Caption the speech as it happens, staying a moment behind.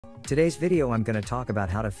Today's video I'm gonna talk about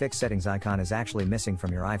how to fix settings icon is actually missing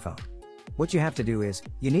from your iPhone. What you have to do is,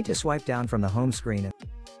 you need to swipe down from the home screen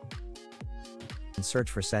and search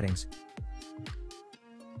for settings.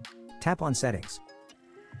 Tap on settings.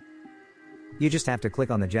 You just have to click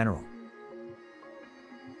on the general.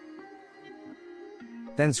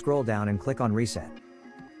 Then scroll down and click on reset.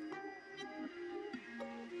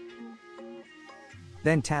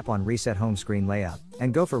 Then tap on reset home screen layout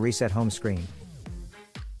and go for reset home screen.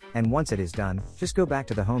 And once it is done, just go back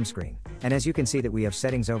to the home screen. And as you can see that we have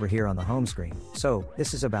settings over here on the home screen. So,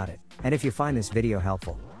 this is about it. And if you find this video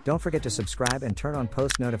helpful, don't forget to subscribe and turn on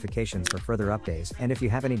post notifications for further updates. And if you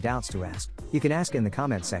have any doubts to ask, you can ask in the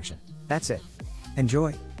comments section. That's it.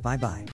 Enjoy. Bye bye.